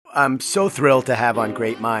I'm so thrilled to have on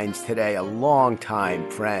Great Minds today a longtime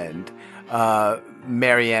friend,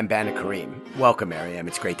 Maryam Banikarim. Welcome, Maryam.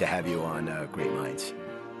 It's great to have you on Great Minds.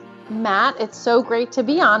 Matt, it's so great to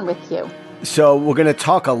be on with you. So we're going to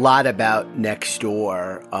talk a lot about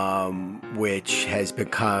Nextdoor, which has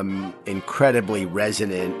become incredibly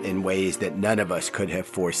resonant in ways that none of us could have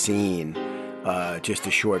foreseen just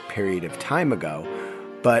a short period of time ago.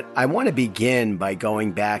 But I want to begin by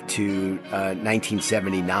going back to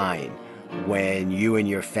 1979, when you and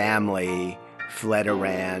your family fled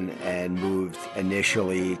Iran and moved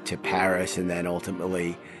initially to Paris and then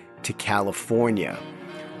ultimately to California.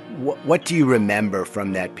 What do you remember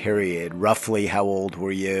from that period? Roughly how old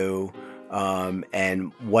were you?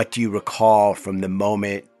 And what do you recall from the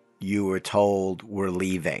moment you were told we're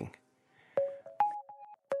leaving?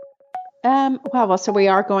 So we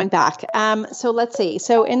are going back. So let's see.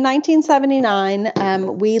 So in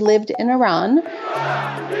 1979, we lived in Iran.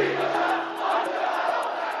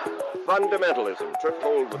 Fundamentalism took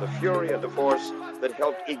hold with a fury and a force that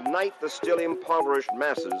helped ignite the still impoverished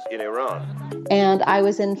masses in Iran. And I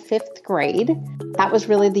was in 5th grade. That was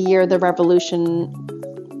really the year the revolution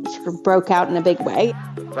sort of broke out in a big way.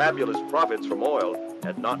 Fabulous profits from oil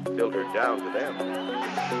had not filtered down to them.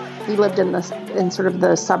 We lived in sort of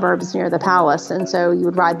the suburbs near the palace, and so you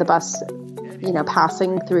would ride the bus,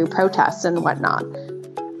 passing through protests and whatnot.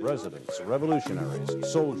 Residents, revolutionaries,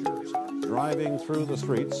 soldiers, driving through the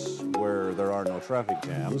streets where there are no traffic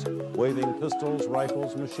jams, waving pistols,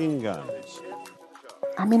 rifles, machine guns.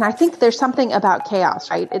 I think there's something about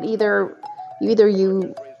chaos, right? Either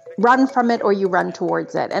you run from it or you run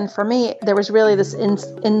towards it. And for me, there was really this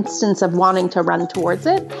instance of wanting to run towards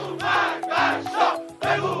it.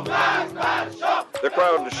 The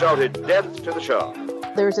crowd shouted, "Death to the Shah."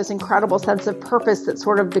 There's this incredible sense of purpose that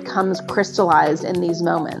sort of becomes crystallized in these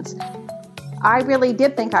moments. I really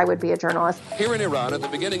did think I would be a journalist. Here in Iran, at the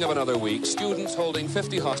beginning of another week, students holding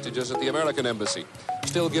 50 hostages at the American embassy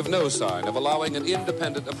still give no sign of allowing an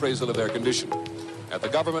independent appraisal of their condition. At the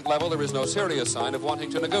government level, there is no serious sign of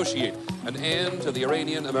wanting to negotiate an end to the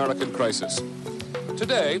Iranian-American crisis.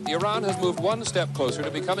 Today, Iran has moved one step closer to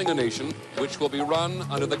becoming a nation which will be run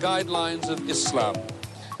under the guidelines of Islam.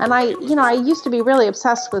 And I used to be really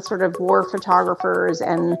obsessed with sort of war photographers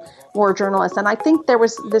and war journalists. And I think there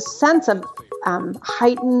was this sense of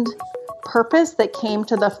heightened purpose that came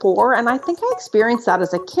to the fore. And I think I experienced that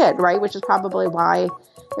as a kid, right? Which is probably why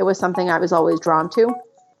it was something I was always drawn to.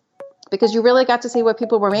 Because you really got to see what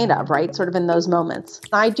people were made of, right? Sort of in those moments.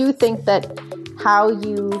 I do think that how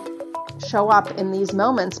you show up in these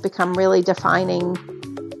moments become really defining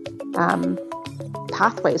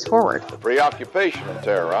pathways forward. The preoccupation in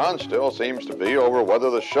Tehran still seems to be over whether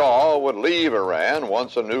the Shah would leave Iran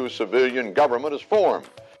once a new civilian government is formed.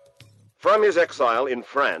 From his exile in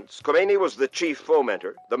France, Khomeini was the chief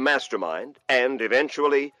fomenter, the mastermind, and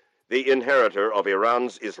eventually the inheritor of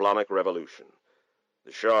Iran's Islamic Revolution.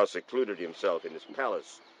 The Shah secluded himself in his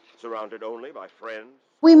palace, surrounded only by friends.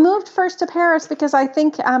 We moved first to Paris because I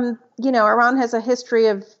think, Iran has a history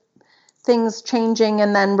of things changing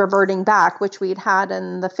and then reverting back, which we'd had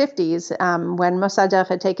in the 50s when Mossadegh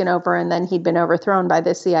had taken over and then he'd been overthrown by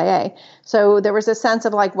the CIA. So there was a sense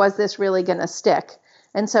of was this really going to stick?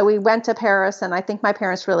 And so we went to Paris, and I think my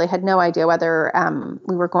parents really had no idea whether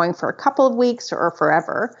we were going for a couple of weeks or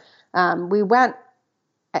forever. We went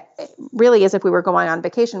really as if we were going on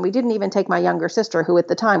vacation. We didn't even take my younger sister, who at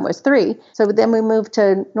the time was 3. So then we moved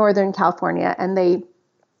to Northern California, and they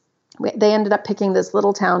ended up picking this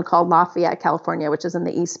little town called Lafayette, California, which is in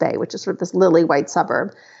the East Bay, which is sort of this lily white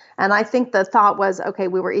suburb. And I think the thought was, okay,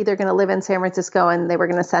 we were either going to live in San Francisco and they were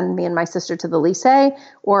going to send me and my sister to the Lycée,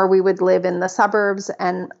 or we would live in the suburbs.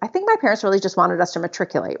 And I think my parents really just wanted us to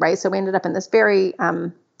matriculate, right? So we ended up in this very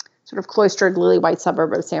sort of cloistered lily white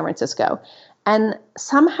suburb of San Francisco. And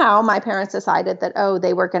somehow my parents decided that,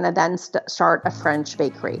 they were going to then start a French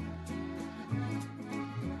bakery.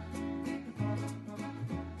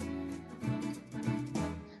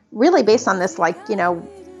 Really based on this,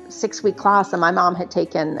 6-week class that my mom had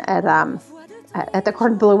taken at the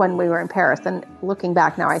Cordon Bleu when we were in Paris. And looking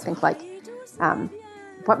back now, I think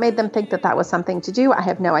what made them think that was something to do, I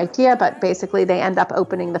have no idea. But basically they end up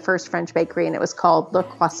opening the first French bakery, and it was called Le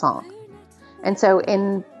Croissant. And so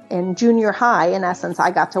in junior high, in essence,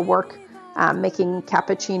 I got to work making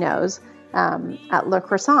cappuccinos at Le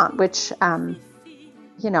Croissant, which,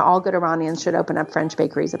 all good Iranians should open up French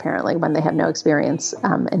bakeries, apparently, when they have no experience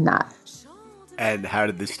in that. And how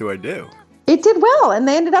did the store do? It did well, and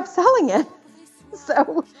they ended up selling it.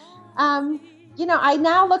 So, I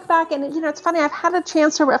now look back and, it's funny, I've had a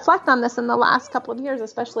chance to reflect on this in the last couple of years,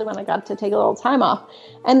 especially when I got to take a little time off.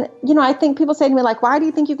 And, I think people say to me, like, why do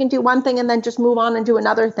you think you can do one thing and then just move on and do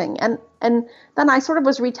another thing? And then I sort of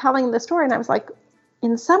was retelling the story, and I was like,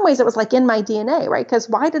 in some ways it was like in my DNA, right? Because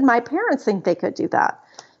why did my parents think they could do that?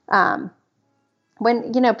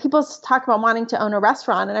 When, people talk about wanting to own a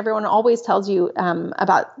restaurant, and everyone always tells you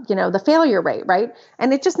about, the failure rate, right?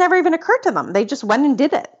 And it just never even occurred to them. They just went and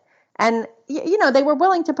did it. And, they were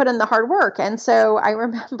willing to put in the hard work. And so I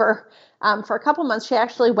remember for a couple months, she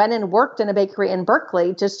actually went and worked in a bakery in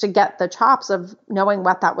Berkeley just to get the chops of knowing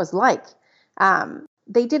what that was like.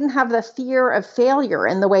 They didn't have the fear of failure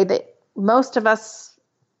in the way that most of us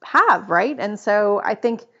have, right? And so I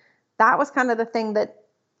think that was kind of the thing that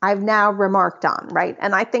I've now remarked on, right?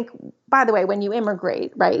 And I think, by the way, when you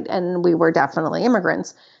immigrate, right, and we were definitely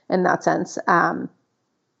immigrants in that sense,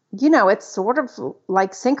 it's sort of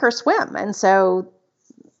like sink or swim. And so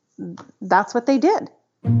that's what they did.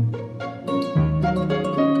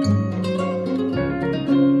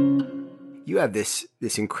 You have this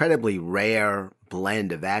incredibly rare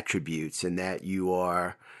blend of attributes in that you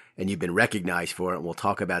are, and you've been recognized for it, and we'll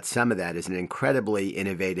talk about some of that, as an incredibly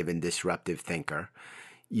innovative and disruptive thinker.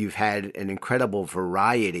 You've had an incredible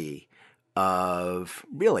variety of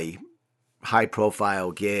really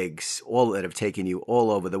high-profile gigs, all that have taken you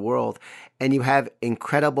all over the world, and you have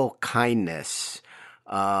incredible kindness,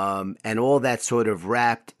 and all that sort of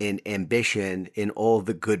wrapped in ambition in all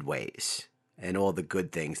the good ways and all the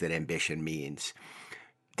good things that ambition means.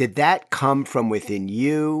 Did that come from within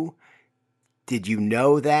you? Did you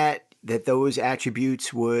know that those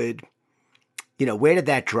attributes would, where did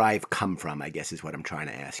that drive come from, I guess is what I'm trying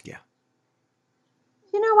to ask you.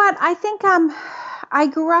 You know what? I think I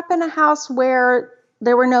grew up in a house where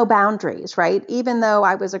there were no boundaries, right? Even though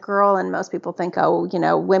I was a girl, and most people think,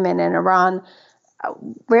 women in Iran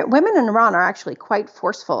are actually quite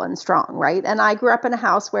forceful and strong, right? And I grew up in a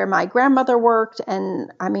house where my grandmother worked,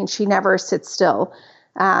 and she never sits still.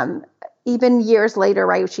 Even years later,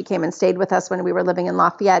 right, she came and stayed with us when we were living in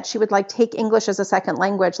Lafayette. She would take English as a second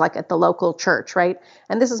language, at the local church, right?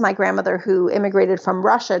 And this is my grandmother who immigrated from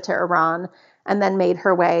Russia to Iran and then made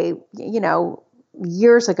her way,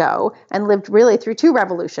 years ago, and lived really through 2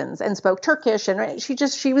 revolutions and spoke Turkish. And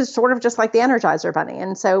she was sort of just like the Energizer Bunny.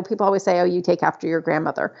 And so people always say, oh, you take after your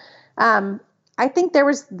grandmother. I think there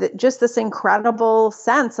was just this incredible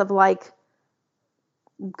sense of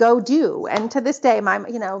go do. And to this day,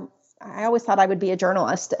 I always thought I would be a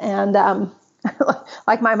journalist. And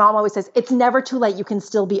like my mom always says, it's never too late. You can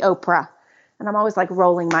still be Oprah. And I'm always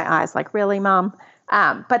rolling my eyes, really, Mom?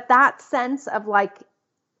 But that sense of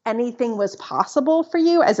anything was possible for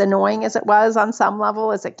you, as annoying as it was on some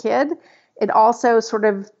level as a kid, it also sort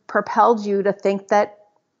of propelled you to think that,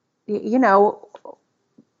 to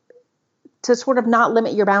sort of not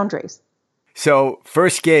limit your boundaries. So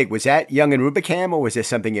first gig, was that Young and Rubicam, or was there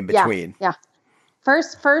something in between? Yeah.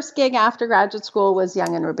 First gig after graduate school was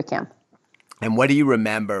Young and Rubicam. And what do you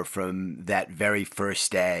remember from that very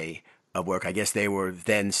first day of work? I guess they were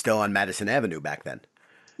then still on Madison Avenue back then.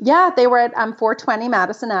 Yeah, they were at 420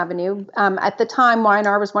 Madison Avenue. At the time,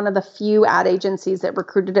 Y&R was one of the few ad agencies that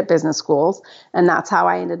recruited at business schools, and that's how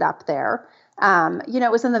I ended up there.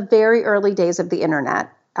 It was in the very early days of the internet.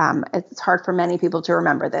 It's hard for many people to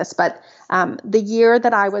remember this, but the year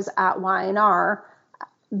that I was at Y&R,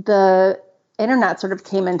 the internet sort of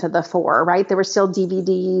came into the fore, right? There were still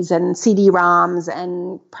DVDs and CD-ROMs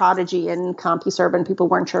and Prodigy and CompuServe, and people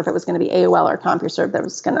weren't sure if it was going to be AOL or CompuServe that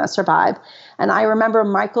was going to survive. And I remember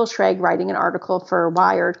Michael Schrage writing an article for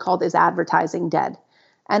Wired called "Is Advertising Dead?"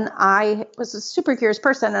 And I was a super curious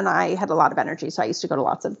person, and I had a lot of energy, so I used to go to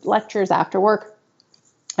lots of lectures after work.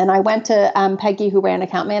 And I went to Peggy, who ran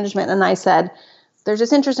account management, and I said, there's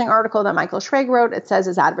this interesting article that Michael Schrage wrote. It says,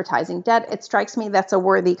 "Is advertising dead?" It strikes me that's a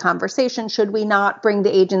worthy conversation. Should we not bring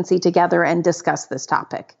the agency together and discuss this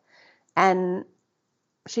topic? And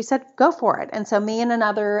she said, go for it. And so me and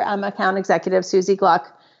another account executive, Susie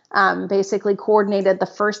Gluck, basically coordinated the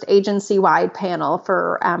first agency-wide panel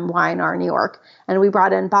for Y&R New York. And we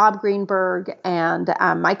brought in Bob Greenberg and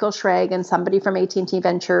Michael Schrage and somebody from AT&T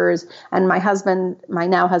Ventures and my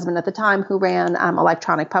now husband at the time, who ran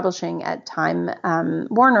electronic publishing at Time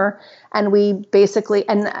Warner. And we basically,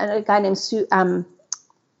 and a guy named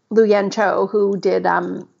Lu Yen Cho, who did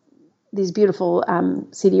these beautiful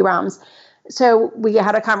CD-ROMs. So we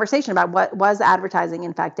had a conversation about what was advertising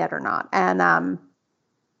in fact dead or not. And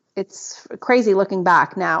it's crazy looking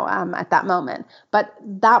back now at that moment. But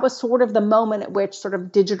that was sort of the moment at which sort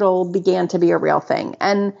of digital began to be a real thing.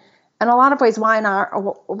 And in a lot of ways,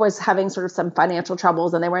 Y&R was having sort of some financial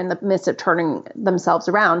troubles, and they were in the midst of turning themselves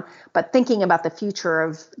around. But thinking about the future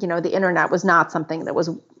of, the internet was not something that was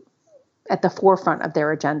at the forefront of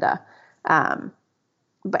their agenda.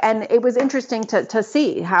 And it was interesting to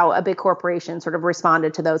see how a big corporation sort of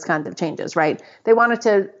responded to those kinds of changes, right? They wanted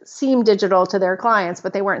to seem digital to their clients,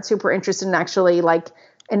 but they weren't super interested in actually like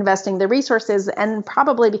investing the resources, and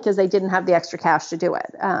probably because they didn't have the extra cash to do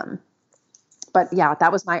it. But yeah,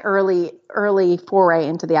 that was my early foray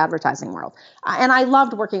into the advertising world. And I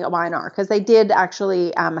loved working at Y&R because they did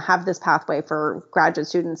actually have this pathway for graduate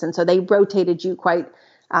students. And so they rotated you quite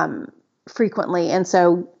frequently. And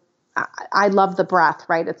so I love the breadth,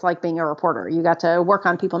 right? It's like being a reporter. You got to work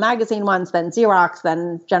on People magazine once, then Xerox,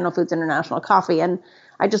 then General Foods International Coffee. And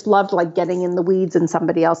I just loved like getting in the weeds in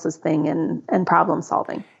somebody else's thing and problem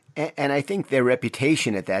solving. And I think their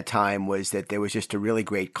reputation at that time was that there was just a really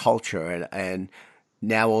great culture. And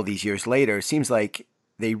now all these years later, it seems like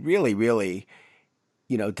they really, really,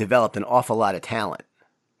 developed an awful lot of talent.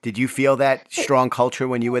 Did you feel that strong culture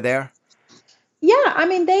when you were there? Yeah, I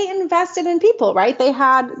mean, they invested in people, right? They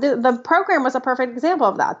had the program was a perfect example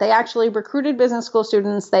of that. They actually recruited business school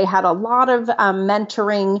students. They had a lot of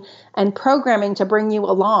mentoring and programming to bring you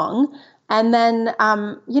along. And then,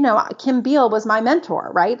 Kim Beal was my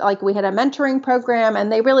mentor, right? Like we had a mentoring program,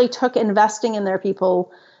 and they really took investing in their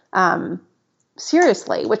people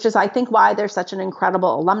seriously, which is, I think, why there's such an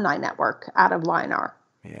incredible alumni network out of Y&R.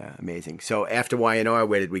 Yeah, amazing. So after Y&R,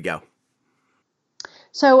 where did we go?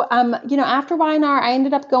 So, after Y&R, I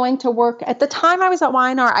ended up going to work. At the time I was at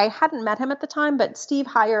Y&R, I hadn't met him at the time, but Steve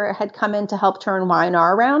Heyer had come in to help turn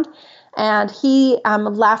Y&R around. And he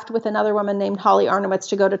left with another woman named Holly Arnowitz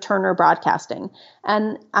to go to Turner Broadcasting.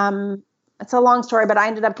 And it's a long story, but I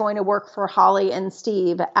ended up going to work for Holly and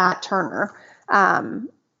Steve at Turner. And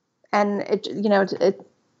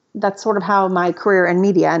that's sort of how my career in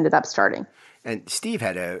media ended up starting. And Steve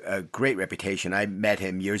had a great reputation. I met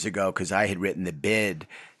him years ago because I had written the bid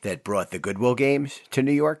that brought the Goodwill Games to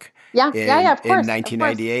New York. Yeah, of course. In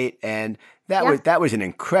 1998. And that was an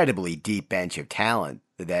incredibly deep bench of talent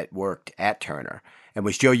that worked at Turner. And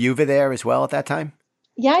was Joe Uva there as well at that time?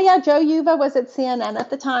 Yeah. Joe Uva was at CNN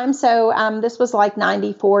at the time. So this was like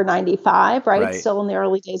 94, 95, right? Still in the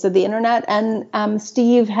early days of the internet. And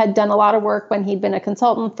Steve had done a lot of work when he'd been a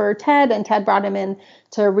consultant for TED, and TED brought him in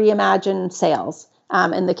to reimagine sales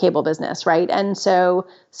in the cable business, right? And so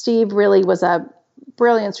Steve really was a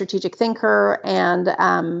brilliant strategic thinker,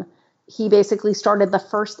 and he basically started the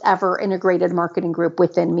first ever integrated marketing group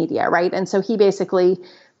within media, right? And so he basically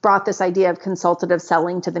brought this idea of consultative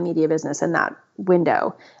selling to the media business in that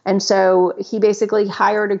window. And so he basically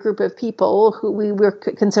hired a group of people who we were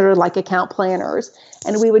considered like account planners,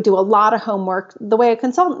 and we would do a lot of homework the way a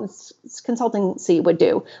consultancy would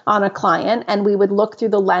do on a client. And we would look through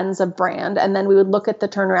the lens of brand, and then we would look at the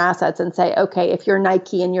Turner assets and say, okay, if you're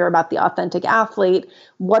Nike and you're about the authentic athlete,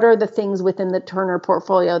 what are the things within the Turner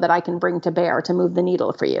portfolio that I can bring to bear to move the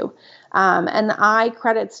needle for you? And I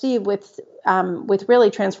credit Steve with really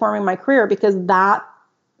transforming my career, because that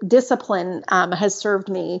discipline has served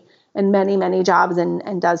me in many, many jobs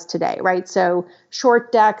and does today, right? So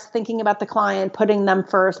short decks, thinking about the client, putting them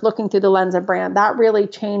first, looking through the lens of brand, that really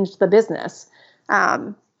changed the business.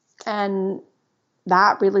 And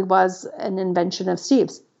that really was an invention of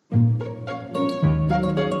Steve's.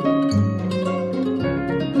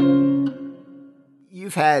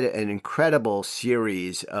 You've had an incredible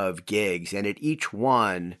series of gigs, and at each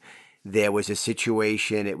one, there was a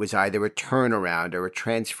situation. It was either a turnaround or a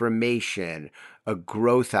transformation, a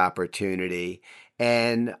growth opportunity.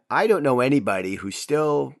 And I don't know anybody who's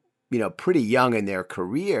still, pretty young in their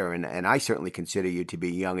career, and I certainly consider you to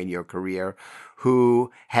be young in your career,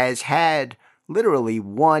 who has had literally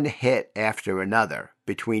one hit after another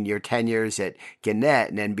between your tenures at Gannett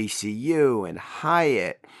and NBCU and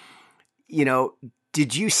Hyatt. Do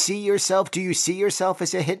you see yourself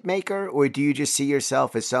as a hit maker, or do you just see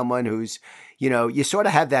yourself as someone who's, you sort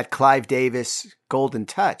of have that Clive Davis golden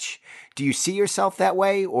touch? Do you see yourself that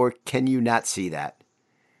way, or can you not see that?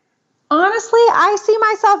 Honestly, I see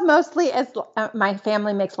myself mostly as my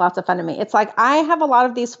family makes lots of fun of me. It's like I have a lot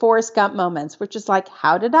of these Forrest Gump moments, which is like,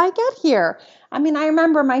 how did I get here? I mean, I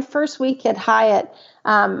remember my first week at Hyatt,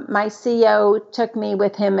 my CEO took me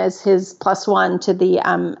with him as his +1 to the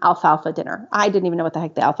alfalfa dinner. I didn't even know what the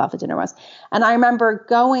heck the alfalfa dinner was. And I remember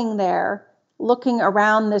going there, looking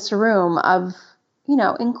around this room of,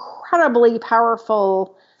 incredibly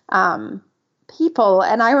powerful people.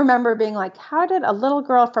 And I remember being like, how did a little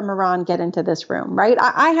girl from Iran get into this room, right?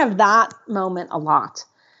 I have that moment a lot.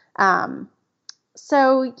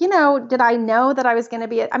 So, did I know that I was going to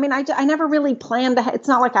be, I never really planned to, it's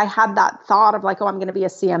not like I had that thought of like, oh, I'm going to be a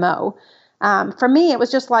CMO. For me, it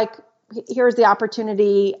was just like, here's the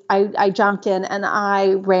opportunity. I jumped in and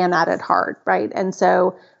I ran at it hard. Right. And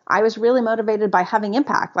so I was really motivated by having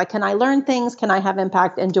impact. Like, can I learn things? Can I have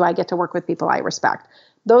impact? And do I get to work with people I respect?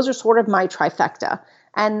 Those are sort of my trifecta.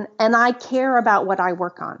 And I care about what I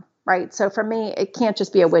work on. Right. So for me, it can't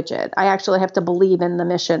just be a widget. I actually have to believe in the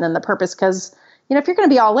mission and the purpose, because if you're going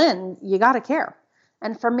to be all in, you got to care.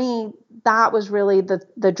 And for me, that was really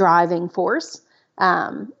the driving force.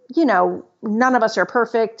 None of us are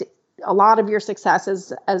perfect. A lot of your success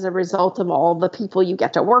is as a result of all the people you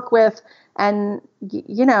get to work with. And,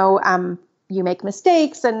 you make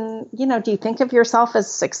mistakes. And, do you think of yourself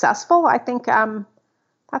as successful? I think that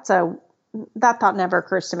thought never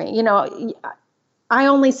occurs to me. I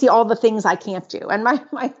only see all the things I can't do. And my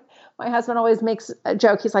husband always makes a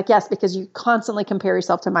joke. He's like, yes, because you constantly compare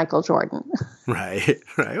yourself to Michael Jordan. Right.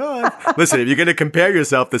 Well, listen, if you're going to compare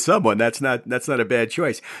yourself to someone, that's not a bad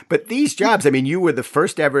choice. But these jobs, you were the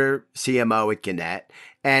first ever CMO at Gannett,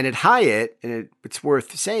 and at Hyatt, and it's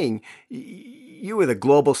worth saying, you were the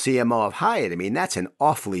global CMO of Hyatt. That's an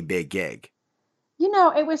awfully big gig.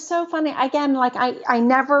 It was so funny. Again, like I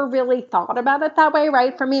never really thought about it that way,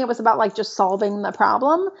 right? For me, it was about like just solving the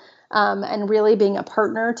problem. And really being a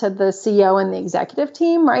partner to the CEO and the executive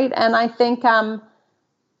team, right? And I think for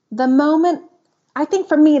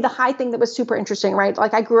me, the Hyatt thing that was super interesting, right?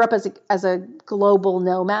 Like I grew up as a global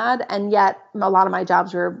nomad, and yet a lot of my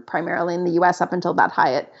jobs were primarily in the US up until that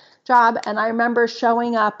Hyatt job. And I remember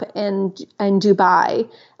showing up in Dubai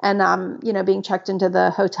and, being checked into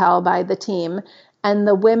the hotel by the team. And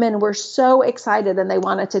the women were so excited and they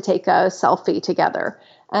wanted to take a selfie together.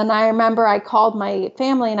 And I remember I called my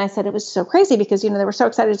family and I said, it was so crazy because, they were so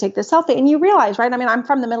excited to take this selfie. And you realize, right? I'm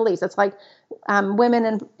from the Middle East. It's like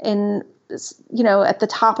women in at the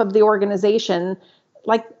top of the organization,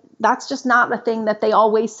 like that's just not a thing that they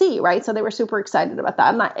always see, right? So they were super excited about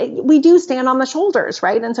that. And we do stand on the shoulders,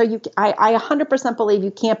 right? And so I 100% believe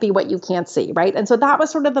you can't be what you can't see, right? And so that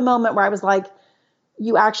was sort of the moment where I was like,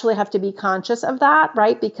 you actually have to be conscious of that,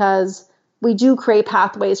 right? Because we do create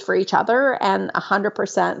pathways for each other, and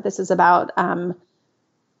 100% this is about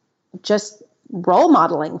just role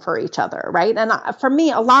modeling for each other, right? And for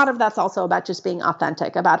me, a lot of that's also about just being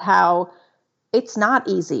authentic about how it's not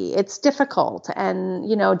easy, it's difficult, and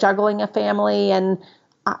juggling a family, and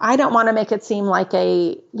I don't want to make it seem like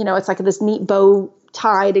it's like this neat bow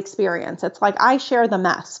tied experience. It's like I share the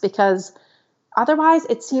mess because otherwise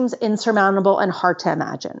it seems insurmountable and hard to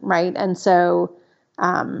imagine, right? And so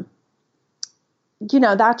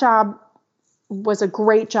that job was a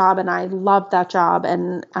great job and I loved that job.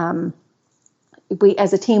 And we,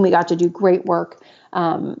 as a team, we got to do great work.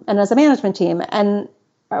 And as a management team, and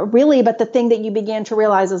really, but the thing that you began to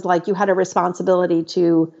realize is like you had a responsibility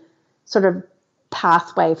to sort of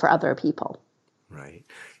pathway for other people. Right.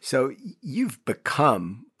 So you've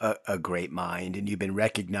become a great mind, and you've been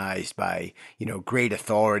recognized by, great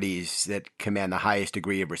authorities that command the highest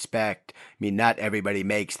degree of respect. Not everybody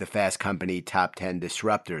makes the Fast Company top 10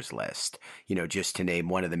 disruptors list, just to name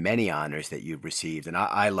one of the many honors that you've received. And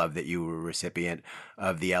I love that you were a recipient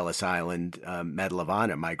of the Ellis Island Medal of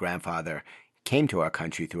Honor. My grandfather came to our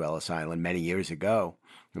country through Ellis Island many years ago.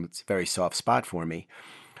 It's a very soft spot for me.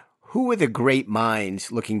 Who were the great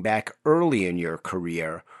minds looking back early in your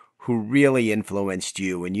career who really influenced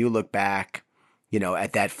you when you look back,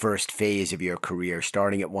 at that first phase of your career,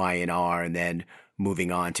 starting at Y&R and then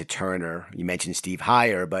moving on to Turner? You mentioned Steve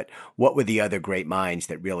Heyer, but what were the other great minds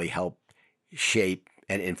that really helped shape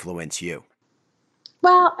and influence you?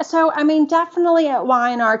 Well, so, definitely at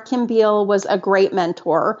Y&R, Kim Beal was a great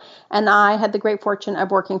mentor. And I had the great fortune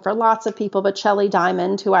of working for lots of people, but Shelley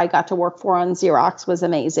Diamond, who I got to work for on Xerox, was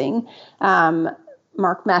amazing.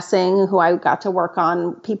 Mark Messing, who I got to work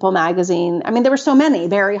on People Magazine. There were so many.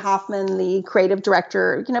 Barry Hoffman, the creative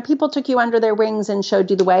director. People took you under their wings and showed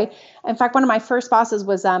you the way. In fact, one of my first bosses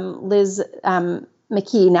was Liz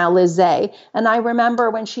McKee, now Liz Zay. And I remember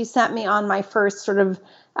when she sent me on my first sort of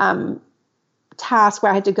task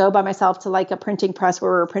where I had to go by myself to like a printing press where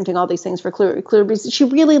we were printing all these things for Kluwer. She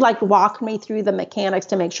really walked me through the mechanics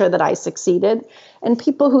to make sure that I succeeded. And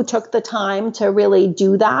people who took the time to really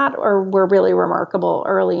do that were really remarkable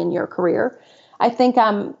early in your career. I think,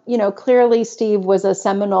 clearly Steve was a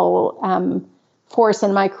seminal force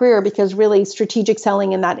in my career because really strategic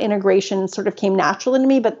selling and that integration sort of came naturally to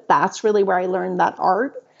me, but that's really where I learned that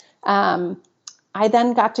art. I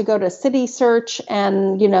then got to go to City Search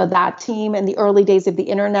and, that team in the early days of the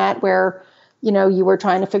internet where you were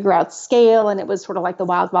trying to figure out scale, and it was sort of like the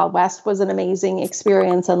Wild Wild West was an amazing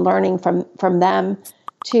experience, and learning from them,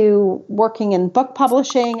 to working in book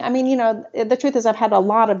publishing. I mean, the truth is I've had a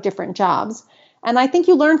lot of different jobs, and I think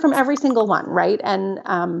you learn from every single one, right?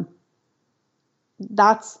 And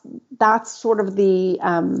that's sort of the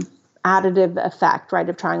additive effect, right,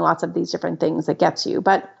 of trying lots of these different things that gets you.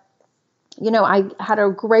 But, I had a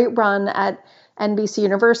great run at NBC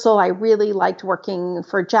Universal. I really liked working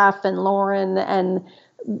for Jeff and Lauren, and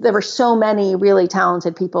there were so many really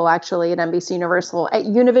talented people actually at NBC Universal. At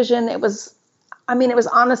Univision, it was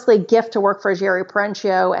honestly a gift to work for Jerry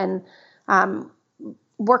Perenchio, and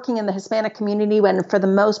working in the Hispanic community when for the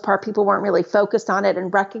most part people weren't really focused on it,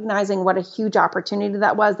 and recognizing what a huge opportunity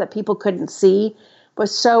that was that people couldn't see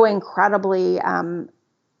was so incredibly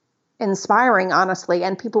inspiring, honestly.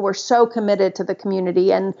 And people were so committed to the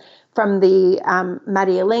community, and from the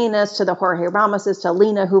Maria Elena's to the Jorge Ramos's to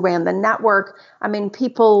Lena, who ran the network. I mean,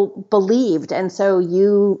 people believed, and so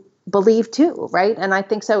you believe too, right? And I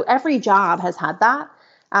think so every job has had that.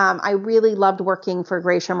 I really loved working for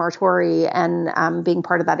Gracia Martori and being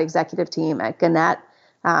part of that executive team at Gannett.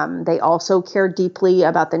 They also care deeply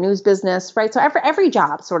about the news business, right? So every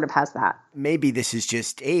job sort of has that. Maybe this is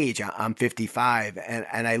just age. I'm 55,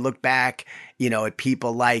 and I look back, at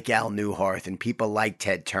people like Al Newhart and people like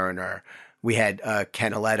Ted Turner. We had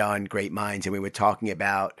Ken Auletta on Great Minds, and we were talking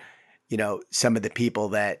about, some of the people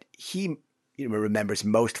that he remembers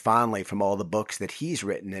most fondly from all the books that he's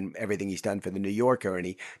written and everything he's done for the New Yorker. And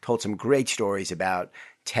he told some great stories about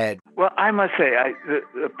Ted. Well, I must say,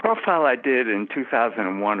 the profile I did in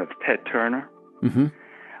 2001 of Ted Turner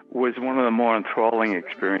was one of the more enthralling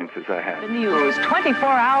experiences I had. The news 24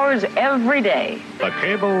 hours every day. The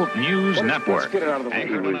Cable News Network. He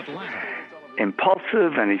was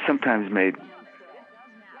impulsive, and he sometimes made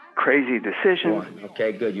crazy decisions.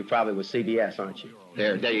 Okay, good. You're probably with CBS, aren't you?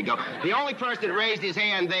 There you go. The only person that raised his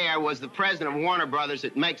hand there was the president of Warner Brothers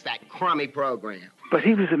that makes that crummy program. But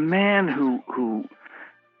he was a man who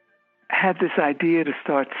had this idea to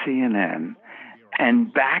start CNN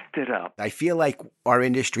and backed it up. I feel like our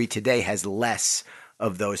industry today has less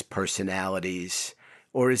of those personalities.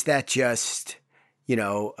 Or is that just,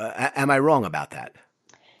 am I wrong about that?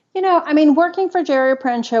 Working for Jerry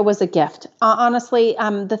Perenchio was a gift. Honestly,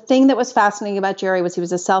 the thing that was fascinating about Jerry was he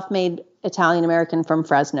was a self-made Italian-American from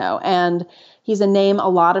Fresno. And he's a name a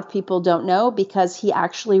lot of people don't know because he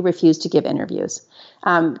actually refused to give interviews.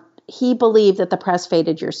 He believed that the press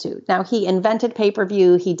faded your suit. Now, he invented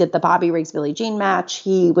pay-per-view. He did the Bobby Riggs-Billie Jean match.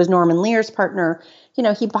 He was Norman Lear's partner.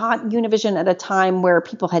 He bought Univision at a time where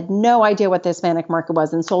people had no idea what the Hispanic market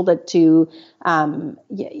was and sold it to,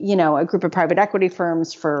 a group of private equity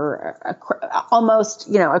firms for almost,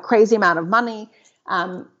 a crazy amount of money.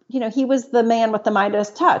 He was the man with the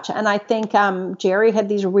Midas touch. And I think Jerry had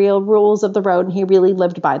these real rules of the road, and he really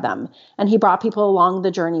lived by them. And he brought people along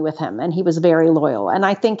the journey with him, and he was very loyal. And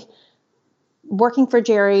I think working for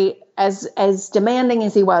Jerry, as demanding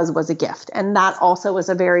as he was a gift. And that also was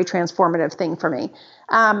a very transformative thing for me.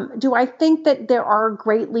 Do I think that there are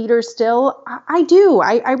great leaders still? I do.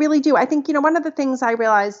 I really do. I think, one of the things I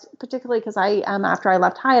realized, particularly because after I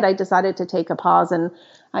left Hyatt, I decided to take a pause and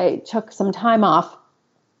I took some time off,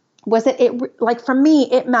 was that for me,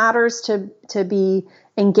 it matters to be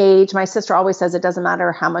engaged. My sister always says it doesn't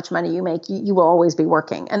matter how much money you make, you will always be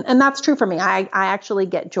working. And that's true for me. I actually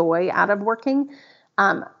get joy out of working.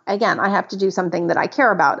 Again, I have to do something that I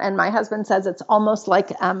care about. And my husband says it's almost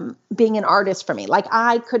like being an artist for me. Like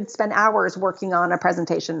I could spend hours working on a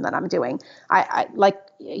presentation that I'm doing. I like,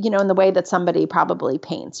 in the way that somebody probably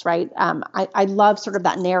paints, right? I love sort of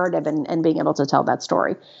that narrative and being able to tell that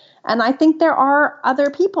story. And I think there are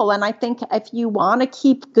other people. And I think if you want to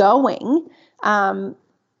keep going,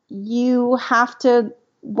 you have to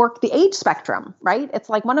work the age spectrum, right? It's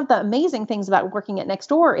like one of the amazing things about working at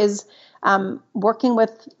Nextdoor is working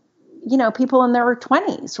with, people in their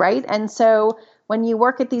 20s, right? And so when you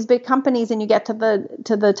work at these big companies and you get to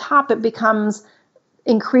the top, it becomes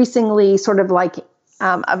increasingly sort of like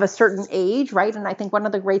of a certain age, right? And I think one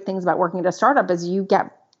of the great things about working at a startup is you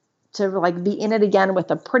get to like be in it again with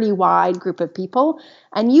a pretty wide group of people,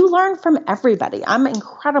 and you learn from everybody. I'm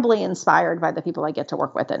incredibly inspired by the people I get to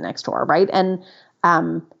work with at Nextdoor, right? And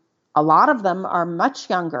a lot of them are much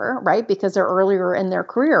younger, right? Because they're earlier in their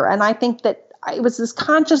career. And I think that it was this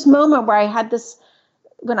conscious moment where I had this,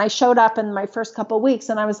 when I showed up in my first couple of weeks,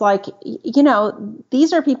 and I was like,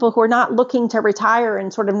 these are people who are not looking to retire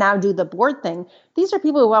and sort of now do the board thing. These are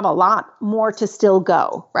people who have a lot more to still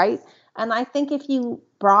go, right? And I think if you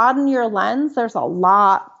broaden your lens, there's a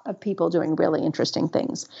lot of people doing really interesting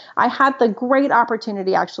things. I had the great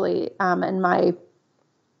opportunity actually in my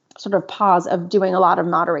sort of pause of doing a lot of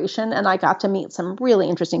moderation, and I got to meet some really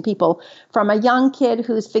interesting people, from a young kid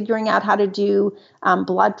who's figuring out how to do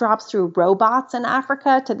blood drops through robots in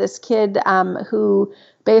Africa to this kid who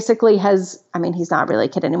basically has, I mean, he's not really a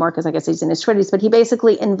kid anymore because I guess he's in his 20s, but he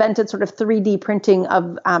basically invented sort of 3D printing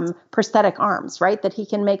of prosthetic arms, right? That he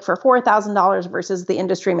can make for $4,000 versus the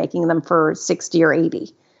industry making them for 60 or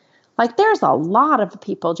 80. Like, there's a lot of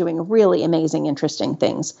people doing really amazing, interesting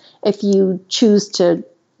things if you choose to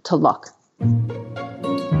look.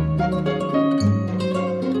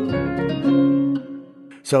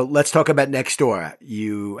 So let's talk about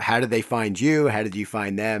Nextdoor. How did they find you? How did you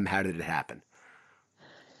find them? How did it happen?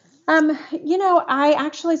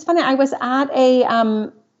 It's funny. I was at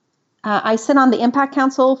I sit on the Impact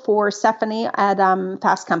Council for Stephanie at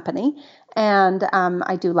Fast Company. And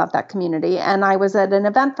I do love that community. And I was at an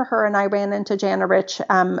event for her, and I ran into Jana Rich,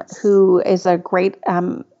 who is a great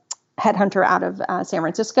headhunter out of San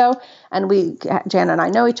Francisco. And Jana and I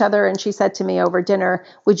know each other. And she said to me over dinner,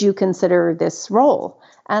 would you consider this role?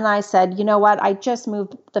 And I said, you know what? I just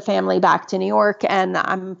moved the family back to New York, and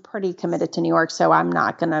I'm pretty committed to New York, so I'm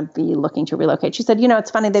not going to be looking to relocate. She said,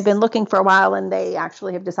 it's funny. They've been looking for a while, and they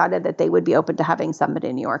actually have decided that they would be open to having somebody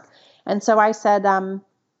in New York. And so I said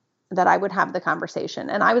that I would have the conversation.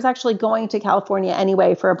 And I was actually going to California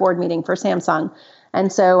anyway for a board meeting for Samsung.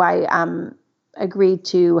 And so I agreed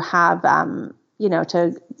to have, to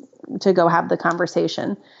go have the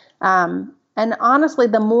conversation. And honestly,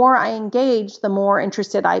 the more I engaged, the more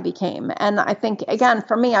interested I became. And I think, again,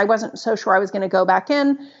 for me, I wasn't so sure I was going to go back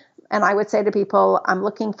in. And I would say to people, I'm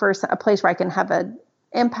looking for a place where I can have an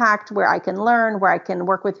impact, where I can learn, where I can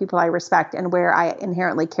work with people I respect, and where I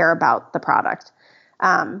inherently care about the product.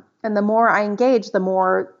 And the more I engaged, the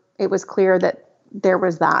more it was clear that there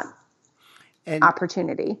was that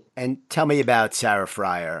opportunity. And tell me about Sarah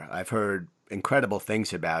Friar. I've heard incredible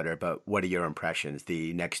things about her, but what are your impressions,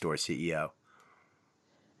 the Nextdoor CEO?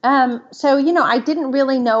 I didn't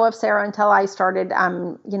really know of Sarah until I started,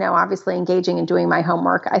 obviously engaging and doing my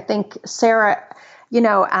homework. I think Sarah,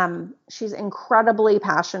 she's incredibly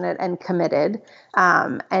passionate and committed.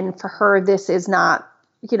 And for her, this is not,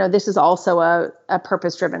 this is also a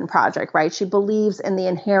purpose-driven project, right? She believes in the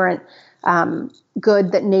inherent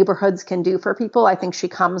good that neighborhoods can do for people. I think she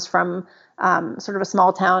comes from sort of a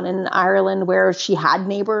small town in Ireland where she had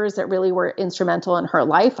neighbors that really were instrumental in her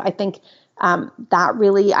life. I think that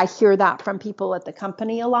really, I hear that from people at the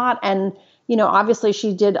company a lot. And, obviously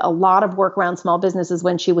she did a lot of work around small businesses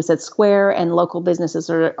when she was at Square, and local businesses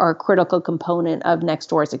are a critical component of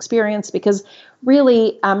Nextdoor's experience, because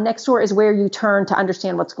really Nextdoor is where you turn to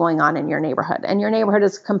understand what's going on in your neighborhood. And your neighborhood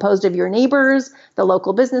is composed of your neighbors, the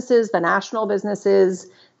local businesses, the national businesses,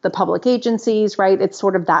 the public agencies, right? It's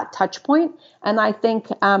sort of that touch point. And I think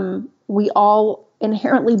we all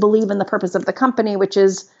inherently believe in the purpose of the company, which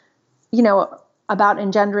is, about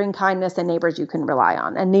engendering kindness and neighbors you can rely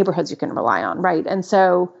on and neighborhoods you can rely on, right? And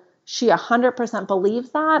so she 100% believes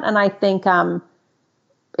that. And I think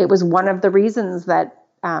it was one of the reasons that,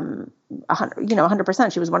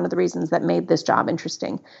 100%, she was one of the reasons that made this job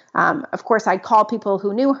interesting. Of course, I called people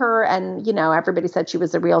who knew her, and, everybody said she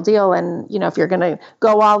was the real deal. And, if you're going to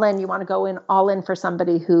go all in, you want to go in all in for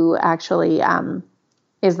somebody who actually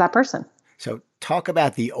is that person. So talk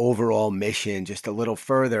about the overall mission just a little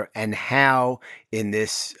further, and how in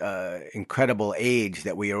this incredible age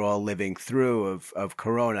that we are all living through of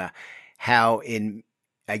Corona, how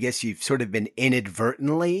I guess you've sort of been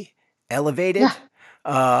inadvertently elevated.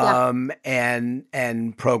 Yeah.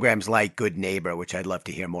 And programs like Good Neighbor, which I'd love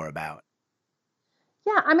to hear more about.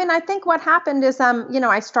 Yeah, I think what happened is,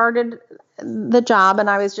 I started the job and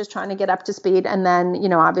I was just trying to get up to speed. And then,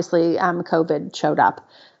 obviously, COVID showed up.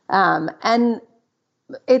 And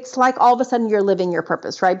it's like all of a sudden you're living your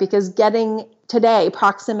purpose, right? Because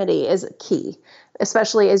proximity is key,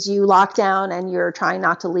 especially as you lock down and you're trying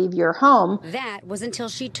not to leave your home. That was until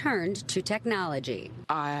she turned to technology.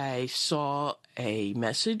 I saw a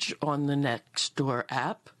message on the Nextdoor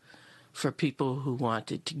app for people who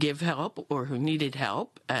wanted to give help or who needed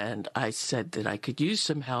help, and I said that I could use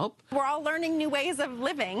some help. We're all learning new ways of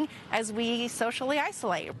living as we socially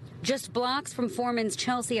isolate. Just blocks from Foreman's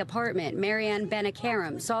Chelsea apartment, Marianne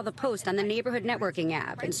Benakaram saw the post on the neighborhood networking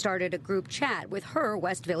app and started a group chat with her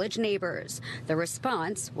West Village neighbors. The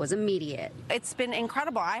response was immediate. It's been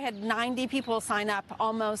incredible. I had 90 people sign up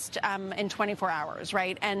almost in 24 hours,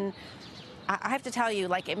 right? And I have to tell you,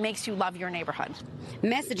 like, it makes you love your neighborhood.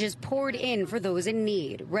 Messages poured in for those in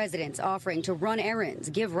need. Residents offering to run errands,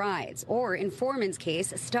 give rides, or in Foreman's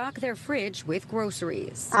case, stock their fridge with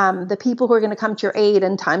groceries. The people who are going to come to your aid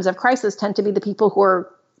in times of crisis tend to be the people who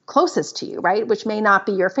are closest to you, right? Which may not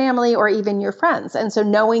be your family or even your friends. And so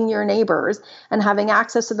knowing your neighbors and having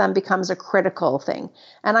access to them becomes a critical thing.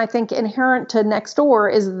 And I think inherent to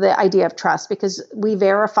Nextdoor is the idea of trust, because we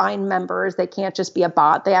verify members. They can't just be a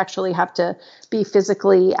bot. They actually have to be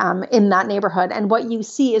physically in that neighborhood. And what you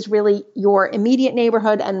see is really your immediate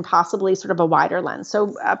neighborhood and possibly sort of a wider lens.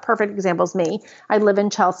 So a perfect example is me. I live in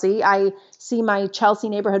Chelsea. I see my Chelsea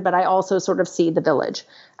neighborhood, but I also sort of see the village.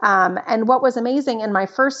 And what was amazing in my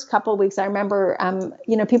first couple of weeks, I remember,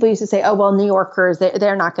 people used to say, oh, well, New Yorkers,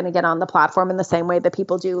 they're not going to get on the platform in the same way that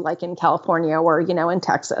people do, like in California or, in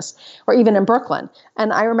Texas or even in Brooklyn.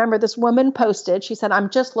 And I remember this woman posted, she said, I'm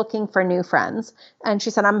just looking for new friends. And she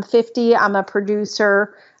said, I'm 50, I'm a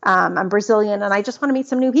producer, I'm Brazilian, and I just want to meet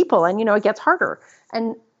some new people. And, it gets harder.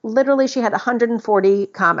 And literally, she had 140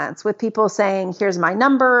 comments with people saying, here's my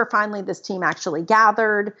number. Finally, this team actually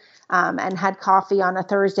gathered and had coffee on a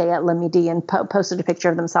Thursday at Le Midi and posted a picture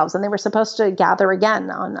of themselves. And they were supposed to gather again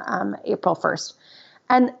on April 1st.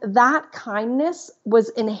 And that kindness was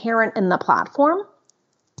inherent in the platform.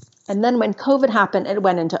 And then when COVID happened, it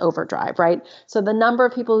went into overdrive, right? So the number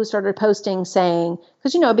of people who started posting saying,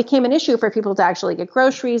 because, it became an issue for people to actually get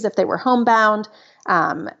groceries if they were homebound,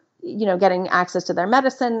 getting access to their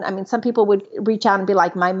medicine. I mean, some people would reach out and be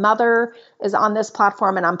like, my mother is on this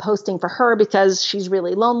platform and I'm posting for her because she's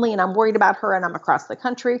really lonely and I'm worried about her and I'm across the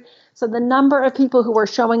country. So the number of people who were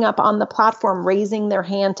showing up on the platform, raising their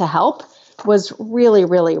hand to help was really,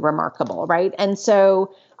 really remarkable, right? And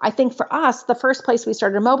so I think for us, the first place we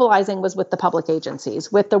started mobilizing was with the public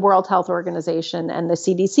agencies, with the World Health Organization and the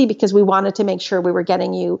CDC, because we wanted to make sure we were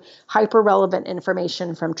getting you hyper-relevant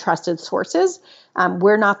information from trusted sources.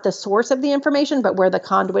 We're not the source of the information, but we're the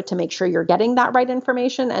conduit to make sure you're getting that right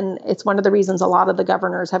information. And it's one of the reasons a lot of the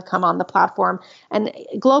governors have come on the platform. And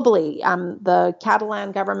globally, the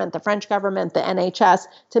Catalan government, the French government, the NHS,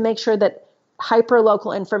 to make sure that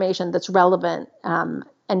hyper-local information that's relevant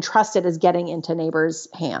and trusted is getting into neighbors'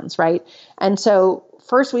 hands, right? And so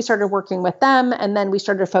first we started working with them, and then we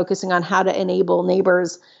started focusing on how to enable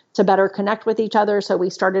neighbors to better connect with each other. So we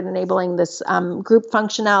started enabling this group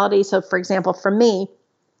functionality. So for example, for me,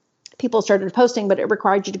 people started posting, but it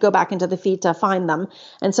required you to go back into the feed to find them.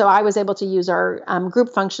 And so I was able to use our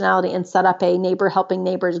group functionality and set up a neighbor helping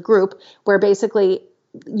neighbors group where basically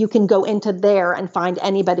you can go into there and find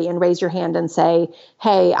anybody and raise your hand and say,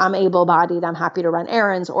 hey, I'm able-bodied, I'm happy to run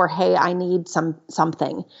errands, or hey, I need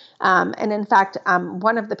something. And in fact,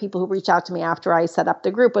 one of the people who reached out to me after I set up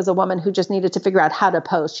the group was a woman who just needed to figure out how to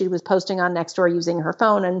post. She was posting on Nextdoor using her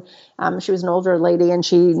phone, and she was an older lady, and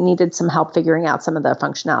she needed some help figuring out some of the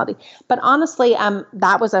functionality. But honestly,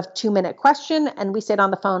 that was a 2-minute question, and we stayed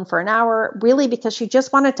on the phone for an hour, really because she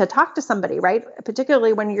just wanted to talk to somebody, right?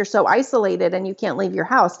 Particularly when you're so isolated and you can't leave your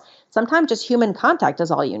house. Sometimes just human contact is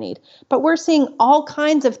all you need. But we're seeing all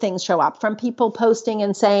kinds of things show up, from people posting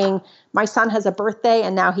and saying, my son has a birthday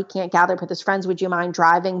and now he can't gather with his friends. Would you mind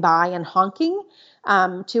driving by and honking?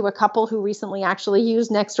 To a couple who recently actually used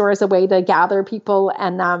Nextdoor as a way to gather people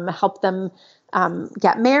and help them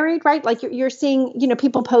get married, right? Like you're seeing,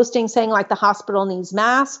 people posting saying like the hospital needs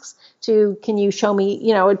masks to, can you show me,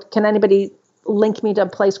 can anybody link me to a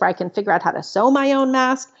place where I can figure out how to sew my own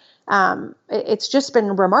mask? It's just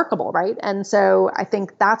been remarkable, right? And so I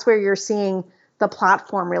think that's where you're seeing the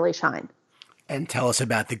platform really shine. And tell us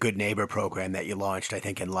about the Good Neighbor program that you launched, I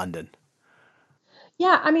think, in London.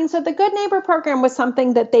 Yeah, I mean, so the Good Neighbor program was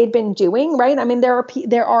something that they'd been doing, right? I mean,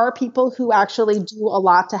 there are people who actually do a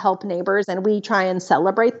lot to help neighbors, and we try and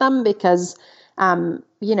celebrate them because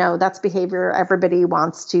that's behavior everybody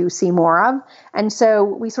wants to see more of. And so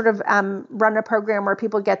we sort of run a program where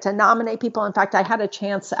people get to nominate people. In fact, I had a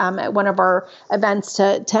chance at one of our events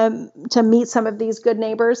to meet some of these good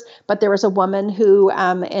neighbors. But there was a woman who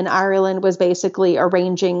in Ireland was basically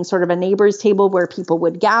arranging sort of a neighbors table where people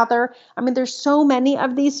would gather. I mean, there's so many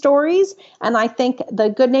of these stories. And I think the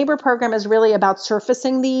Good Neighbor program is really about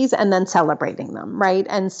surfacing these and then celebrating them, right?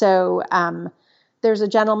 And so there's a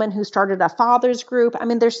gentleman who started a fathers group. I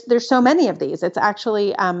mean, there's so many of these. It's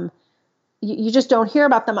actually you just don't hear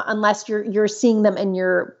about them unless you're seeing them in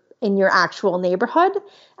your actual neighborhood.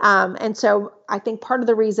 And so I think part of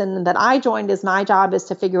the reason that I joined is my job is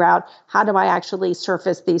to figure out how do I actually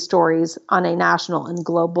surface these stories on a national and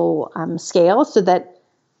global scale so that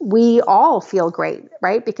we all feel great,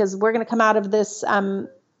 right? Because we're going to come out of this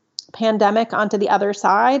pandemic onto the other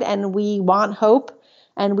side, and we want hope.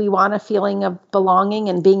 And we want a feeling of belonging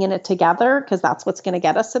and being in it together, because that's what's going to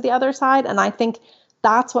get us to the other side. And I think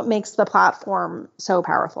that's what makes the platform so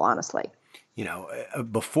powerful, honestly. You know,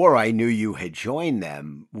 before I knew you had joined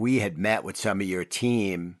them, we had met with some of your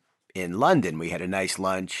team in London. We had a nice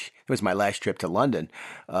lunch. It was my last trip to London,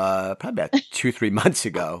 probably about 2-3 months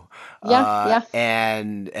ago. Yeah.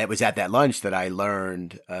 And it was at that lunch that I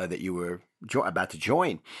learned that you were about to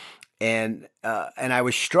join. And I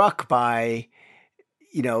was struck by,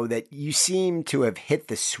 you know, that you seem to have hit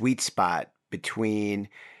the sweet spot between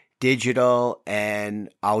digital and,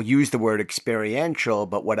 I'll use the word experiential,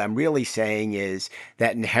 but what I'm really saying is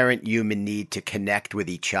that inherent human need to connect with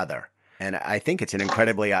each other. And I think it's an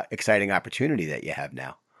incredibly exciting opportunity that you have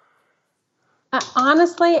now.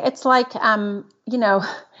 Honestly, it's like, I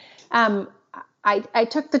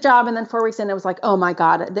took the job, and then 4 weeks in, it was like, oh my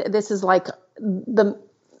God, this is like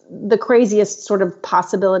the craziest sort of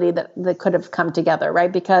possibility that could have come together,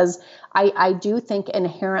 right? Because I do think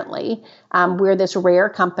inherently we're this rare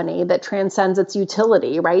company that transcends its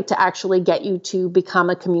utility, right? To actually get you to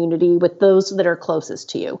become a community with those that are closest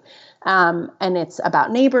to you. And it's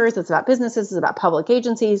about neighbors, it's about businesses, it's about public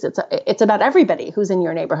agencies, it's about everybody who's in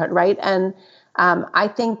your neighborhood, right? And I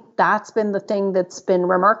think that's been the thing that's been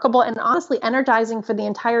remarkable and honestly energizing for the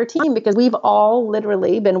entire team, because we've all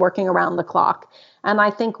literally been working around the clock. And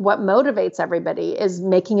I think what motivates everybody is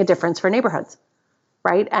making a difference for neighborhoods,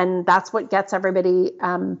 right? And that's what gets everybody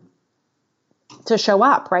to show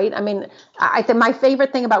up, right? I mean, I think my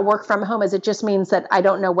favorite thing about work from home is it just means that I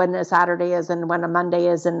don't know when a Saturday is and when a Monday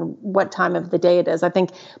is and what time of the day it is. I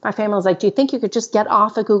think my family was like, do you think you could just get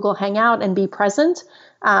off a Google Hangout and be present?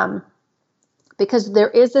 Because there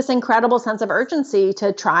is this incredible sense of urgency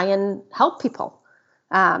to try and help people.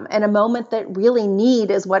 And a moment that really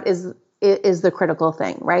need is what is the critical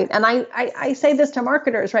thing, right? And I say this to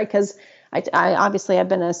marketers, right? Because I obviously I've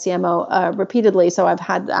been a CMO repeatedly, so I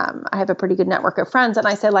have a pretty good network of friends, and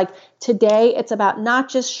I say, like, today it's about not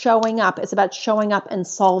just showing up, it's about showing up and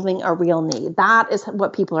solving a real need. That is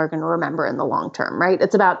what people are going to remember in the long term, right?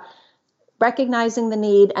 It's about recognizing the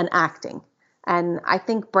need and acting. And I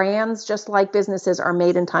think brands, just like businesses, are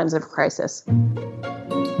made in times of crisis.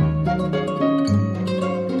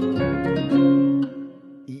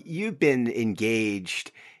 You've been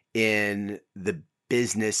engaged in the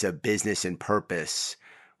business of business and purpose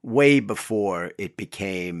way before it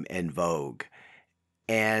became en vogue.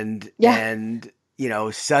 And you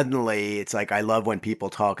know, suddenly it's like, I love when people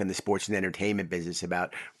talk in the sports and entertainment business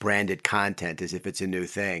about branded content as if it's a new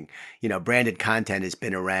thing. You know, branded content has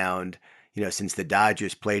been around, you know, since the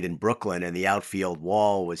Dodgers played in Brooklyn and the outfield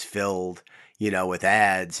wall was filled, you know, with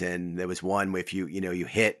ads. And there was one where if you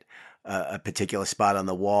hit a particular spot on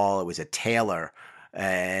the wall, it was a tailor.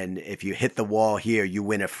 And if you hit the wall here, you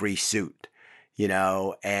win a free suit, you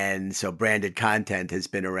know. And so branded content has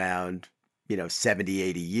been around, you know, 70,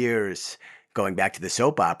 80 years, going back to the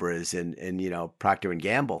soap operas and you know, Procter &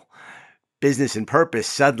 Gamble. Business and purpose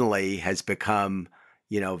suddenly has become,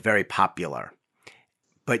 you know, very popular.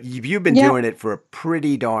 But you've been doing it for a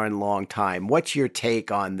pretty darn long time. What's your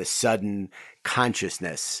take on the sudden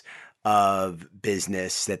consciousness of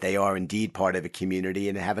business that they are indeed part of a community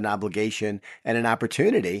and have an obligation and an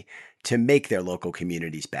opportunity to make their local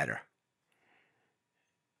communities better?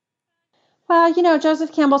 Well, you know,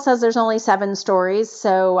 Joseph Campbell says there's only 7 stories.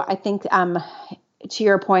 So I think, to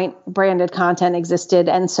your point, branded content existed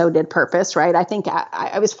and so did purpose, right? I think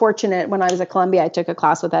I was fortunate when I was at Columbia, I took a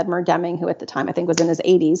class with Edmund Deming, who at the time I think was in his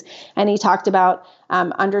 80s. And he talked about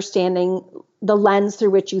understanding the lens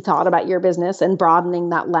through which you thought about your business and broadening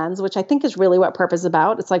that lens, which I think is really what purpose is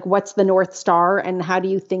about. It's like, what's the North Star and how do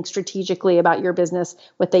you think strategically about your business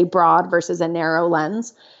with a broad versus a narrow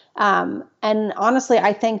lens? And honestly,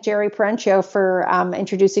 I thank Jerry Perenchio for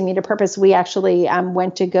introducing me to purpose. We actually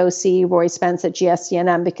went to go see Roy Spence at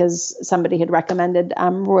GSCNM because somebody had recommended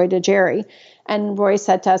Roy to Jerry. And Roy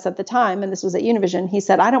said to us at the time, and this was at Univision, he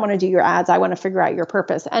said, I don't want to do your ads. I want to figure out your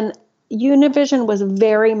purpose. And Univision was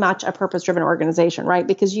very much a purpose-driven organization, right?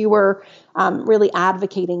 Because you were really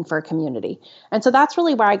advocating for a community. And so that's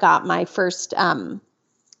really where I got my first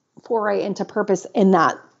foray into purpose in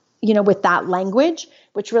that, you know, with that language,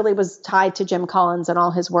 which really was tied to Jim Collins and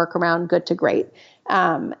all his work around good to great.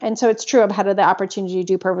 And so it's true, I've had the opportunity to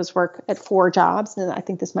do purpose work at 4 jobs, and I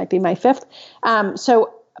think this might be my 5th.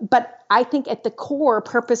 But I think at the core,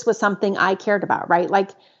 purpose was something I cared about, right? Like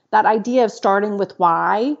that idea of starting with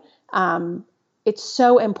why. It's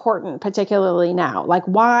so important, particularly now. Like,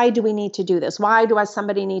 why do we need to do this? Why do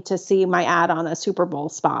somebody need to see my ad on a Super Bowl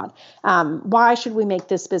spot? Why should we make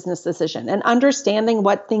this business decision? And understanding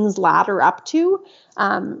what things ladder up to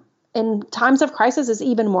in times of crisis is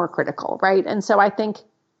even more critical, right? And so I think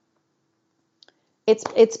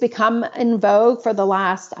it's become in vogue for the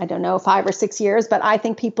last, 5 or 6 years, but I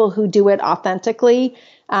think people who do it authentically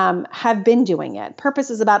have been doing it. Purpose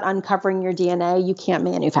is about uncovering your DNA. You can't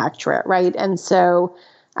manufacture it, right? And so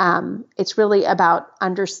it's really about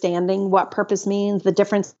understanding what purpose means, the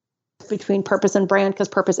difference between purpose and brand, because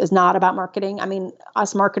purpose is not about marketing. I mean,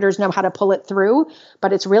 us marketers know how to pull it through,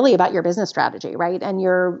 but it's really about your business strategy, right? And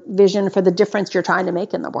your vision for the difference you're trying to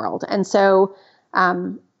make in the world. And so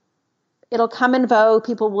it'll come in vogue.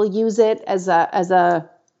 People will use it as a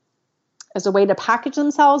way to package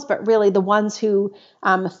themselves, but really the ones who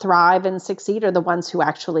thrive and succeed are the ones who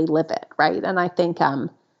actually live it, right? And I think,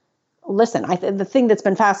 the thing that's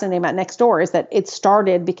been fascinating about Nextdoor is that it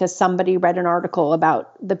started because somebody read an article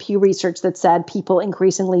about the Pew Research that said people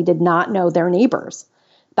increasingly did not know their neighbors.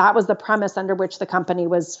 That was the premise under which the company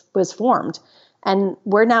was formed. And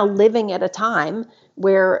we're now living at a time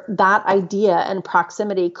where that idea and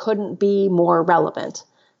proximity couldn't be more relevant.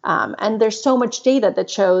 And there's so much data that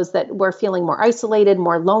shows that we're feeling more isolated,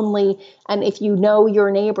 more lonely. And if you know your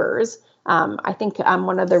neighbors, I think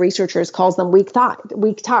one of the researchers calls them weak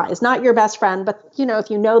ties, not your best friend, but if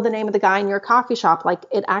you know the name of the guy in your coffee shop, like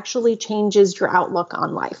it actually changes your outlook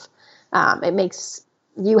on life. It makes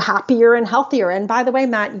you happier and healthier. And by the way,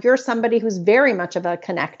 Matt, you're somebody who's very much of a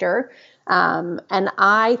connector. And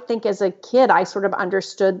I think as a kid, I sort of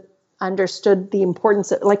understood the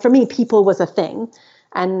importance of, like, for me, people was a thing,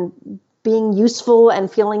 and being useful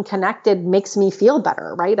and feeling connected makes me feel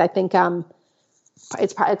better. Right. I think,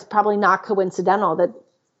 it's probably not coincidental that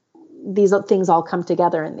these things all come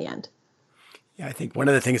together in the end. Yeah, I think one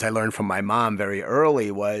of the things I learned from my mom very early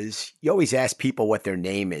was you always ask people what their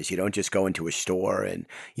name is. You don't just go into a store and,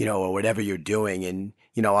 or whatever you're doing. And,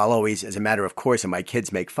 I'll always, as a matter of course, and my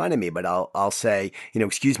kids make fun of me, but I'll say,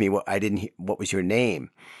 excuse me, what was your name?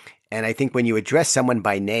 And I think when you address someone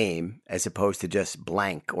by name, as opposed to just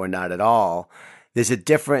blank or not at all, there's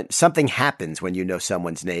something happens when you know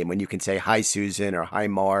someone's name, when you can say, hi, Susan, or hi,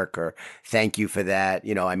 Mark, or thank you for that.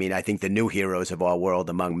 I think the new heroes of our world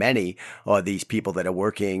among many are these people that are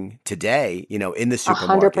working today, in the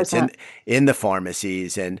supermarkets, in the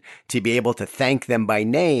pharmacies, and to be able to thank them by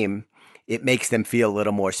name, it makes them feel a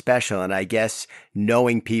little more special. And I guess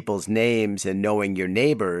knowing people's names and knowing your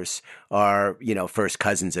neighbors are, first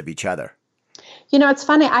cousins of each other. It's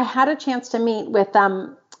funny. I had a chance to meet with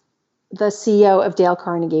the CEO of Dale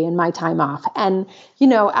Carnegie in my time off. And,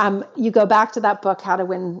 you go back to that book, How to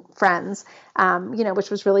Win Friends, which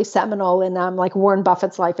was really seminal in like Warren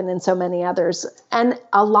Buffett's life and in so many others. And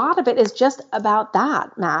a lot of it is just about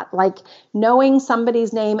that, Matt, like knowing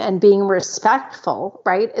somebody's name and being respectful,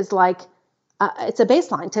 right, is like, it's a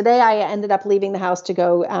baseline. Today, I ended up leaving the house to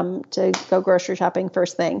go grocery shopping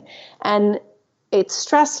first thing. And it's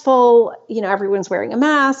stressful, everyone's wearing a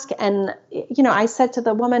mask. And, I said to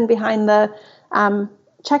the woman behind the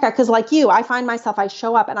checkout, because like you, I find myself, I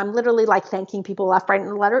show up and I'm literally like thanking people left, right,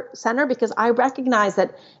 and center, because I recognize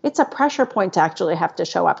that it's a pressure point to actually have to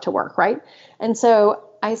show up to work, right? And so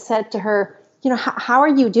I said to her, how are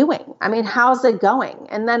you doing? I mean, how's it going?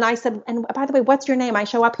 And then I said, and by the way, what's your name? I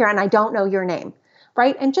show up here and I don't know your name,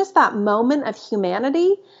 right? And just that moment of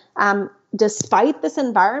humanity, despite this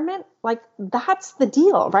environment, like that's the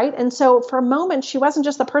deal, right? And so for a moment, she wasn't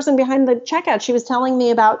just the person behind the checkout. She was telling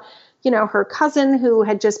me about, her cousin who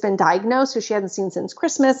had just been diagnosed, who she hadn't seen since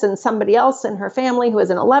Christmas, and somebody else in her family who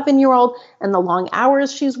is an 11-year-old, and the long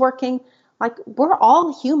hours she's working. Like, we're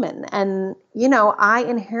all human. And, I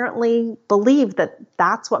inherently believe that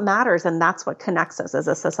that's what matters and that's what connects us as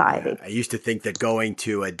a society. Yeah, I used to think that going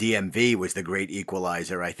to a DMV was the great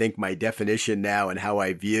equalizer. I think my definition now and how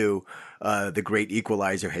I view the great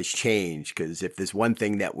equalizer has changed, because if there's one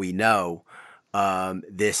thing that we know,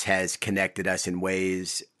 this has connected us in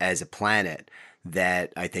ways as a planet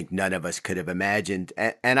that I think none of us could have imagined.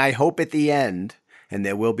 And I hope at the end, and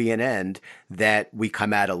there will be an end, that we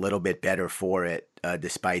come out a little bit better for it,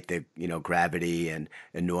 despite the gravity and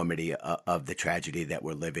enormity of the tragedy that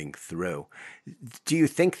we're living through. Do you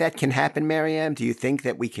think that can happen, Maryam? Do you think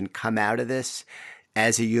that we can come out of this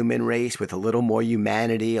as a human race with a little more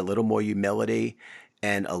humanity, a little more humility,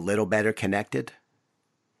 and a little better connected?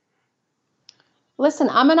 Listen,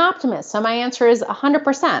 I'm an optimist, so my answer is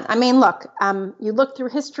 100%. I mean, look, you look through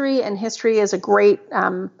history, and history is a great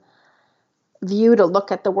view to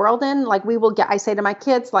look at the world in. Like, I say to my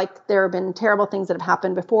kids, like, there have been terrible things that have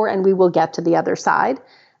happened before, and we will get to the other side.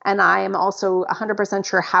 And I am also 100%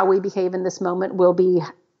 sure how we behave in this moment will be,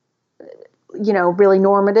 really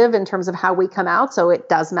normative in terms of how we come out. So it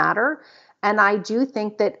does matter. And I do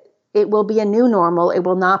think that it will be a new normal. It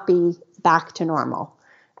will not be back to normal.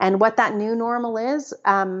 And what that new normal is,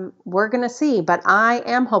 we're going to see. But I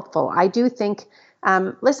am hopeful. I do think,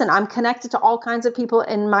 listen, I'm connected to all kinds of people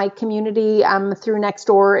in my community through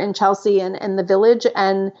Nextdoor in Chelsea and the Village.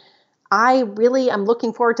 And I really am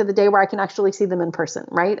looking forward to the day where I can actually see them in person,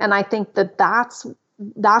 right? And I think that's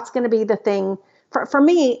going to be the thing. For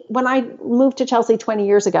me, when I moved to Chelsea 20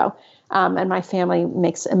 years ago, and my family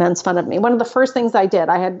makes immense fun of me, one of the first things I did,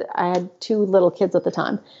 I had 2 little kids at the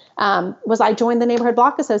time, was I joined the Neighborhood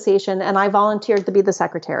Block Association and I volunteered to be the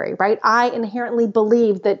secretary, right? I inherently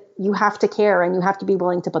believe that you have to care and you have to be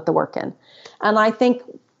willing to put the work in. And I think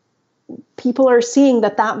people are seeing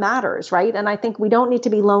that matters, right? And I think we don't need to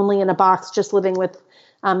be lonely in a box just living with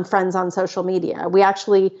friends on social media. We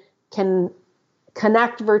actually can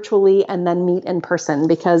connect virtually and then meet in person,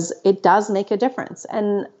 because it does make a difference.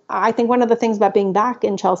 And I think one of the things about being back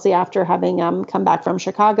in Chelsea after having come back from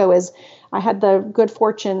Chicago is I had the good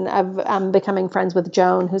fortune of becoming friends with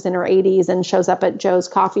Joan, who's in her 80s and shows up at Joe's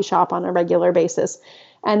coffee shop on a regular basis.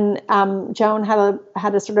 And Joan had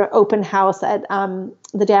a sort of open house at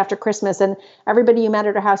the day after Christmas, and everybody you met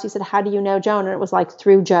at her house, you said, "How do you know Joan?" And it was like,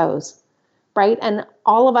 through Joe's. Right. And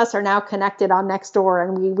all of us are now connected on Nextdoor,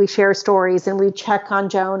 and we share stories and we check on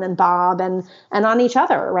Joan and Bob and on each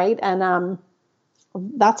other. Right. And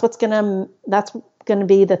that's going to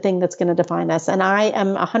be the thing that's going to define us. And I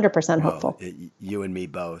am 100% hopeful. You and me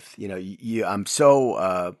both. I'm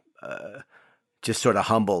so just sort of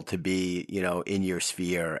humbled to be, in your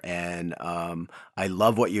sphere. And I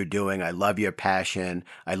love what you're doing. I love your passion.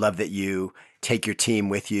 I love that you take your team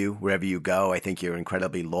with you wherever you go. I think you're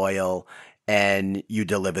incredibly loyal. And you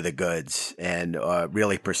deliver the goods and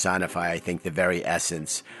really personify, I think, the very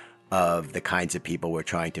essence of the kinds of people we're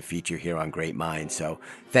trying to feature here on Great Minds. So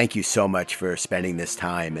thank you so much for spending this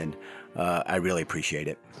time, and I really appreciate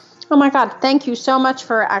it. Oh my God, thank you so much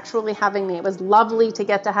for actually having me. It was lovely to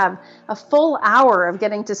get to have a full hour of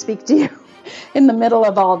getting to speak to you in the middle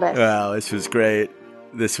of all this. Well, this was great.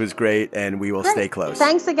 And we will stay close.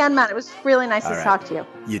 Thanks again, Matt. It was really nice to talk to you.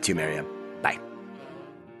 You too, Marianne. Bye.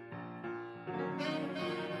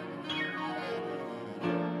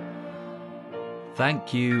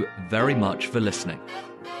 Thank you very much for listening.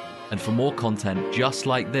 And for more content just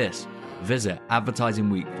like this, visit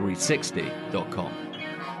advertisingweek360.com.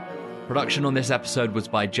 Production on this episode was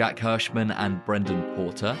by Jack Hirschman and Brendan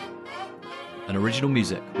Porter. And original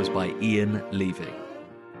music was by Ian Levy.